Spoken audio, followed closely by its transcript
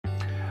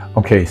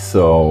Okay,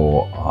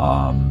 so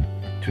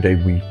today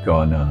we're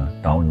gonna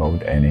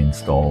download and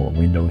install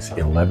Windows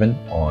 11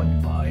 on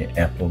my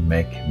Apple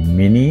Mac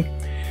Mini.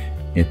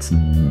 It's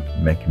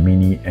Mac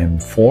Mini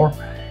M4,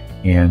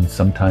 and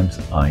sometimes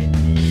I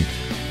need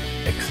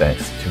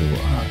access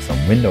to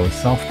some Windows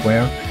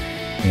software,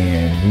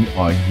 and we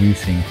are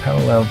using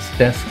Parallels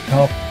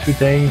Desktop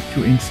today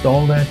to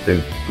install that.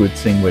 The good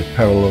thing with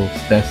Parallels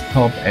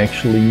Desktop,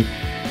 actually,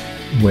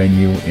 when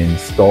you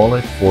install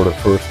it for the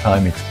first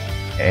time, it's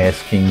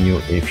asking you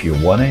if you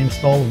want to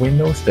install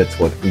Windows. That's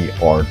what we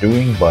are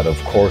doing, but of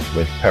course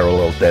with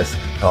Parallel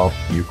Desktop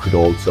you could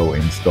also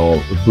install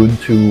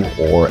Ubuntu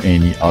or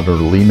any other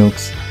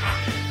Linux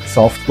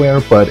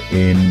software, but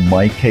in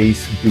my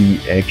case we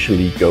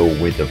actually go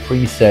with the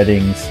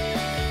pre-settings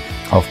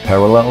of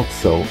Parallels.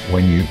 So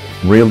when you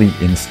really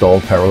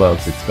install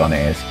Parallels, it's gonna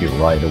ask you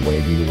right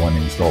away, do you want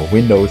to install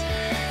Windows,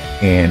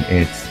 and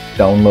it's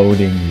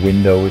downloading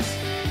Windows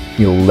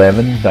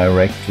 11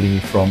 directly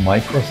from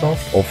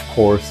Microsoft, of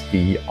course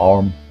the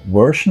ARM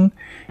version.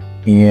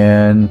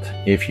 And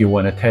if you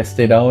want to test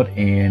it out,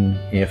 and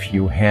if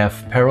you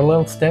have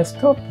Parallels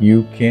Desktop,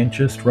 you can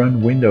just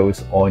run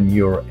Windows on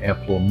your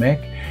Apple Mac.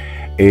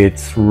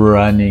 It's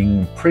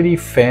running pretty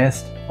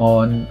fast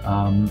on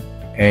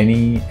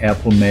any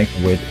Apple Mac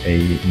with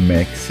a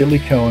Mac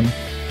Silicon,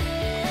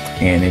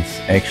 and it's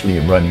actually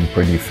running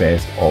pretty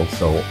fast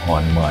also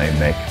on my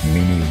Mac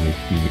Mini with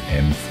the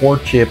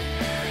M4 chip.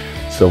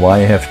 So I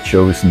have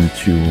chosen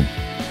to,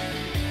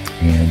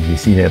 and you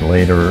see that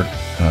later,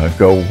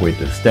 go with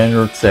the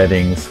standard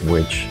settings,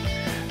 which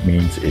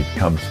means it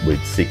comes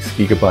with 6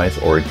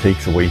 GB, or it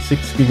takes away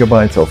 6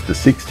 GB of the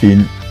 16,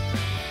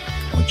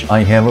 which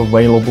I have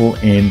available,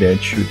 and that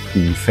should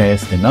be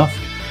fast enough.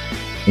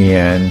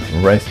 And the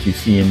rest you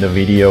see in the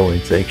video,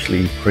 it's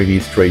actually pretty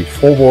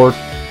straightforward.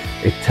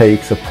 It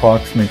takes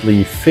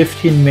approximately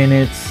 15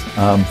 minutes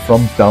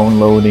from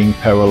downloading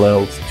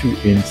Parallels to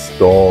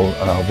install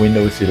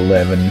Windows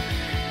 11,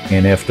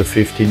 and after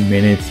 15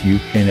 minutes you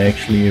can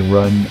actually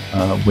run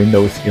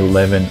Windows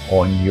 11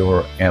 on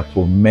your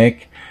Apple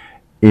Mac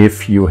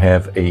if you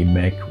have a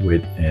Mac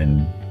with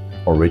an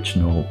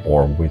original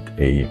or with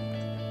a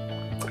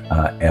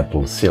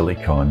Apple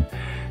Silicon.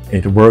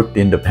 It worked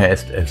in the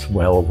past as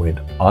well with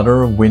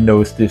other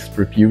Windows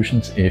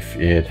distributions. If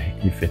it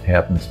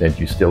happens that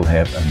you still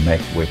have a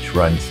Mac which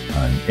runs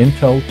an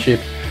Intel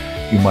chip,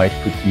 you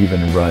could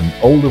even run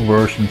older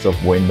versions of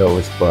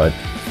Windows, but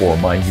for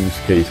my use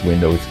case,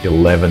 Windows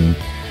 11,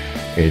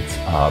 it's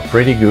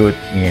pretty good.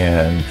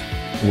 And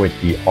with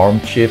the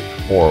ARM chip,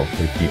 or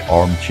with the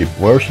ARM chip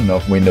version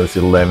of Windows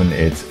 11,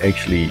 it's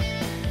actually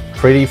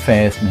pretty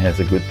fast and has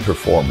a good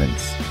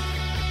performance.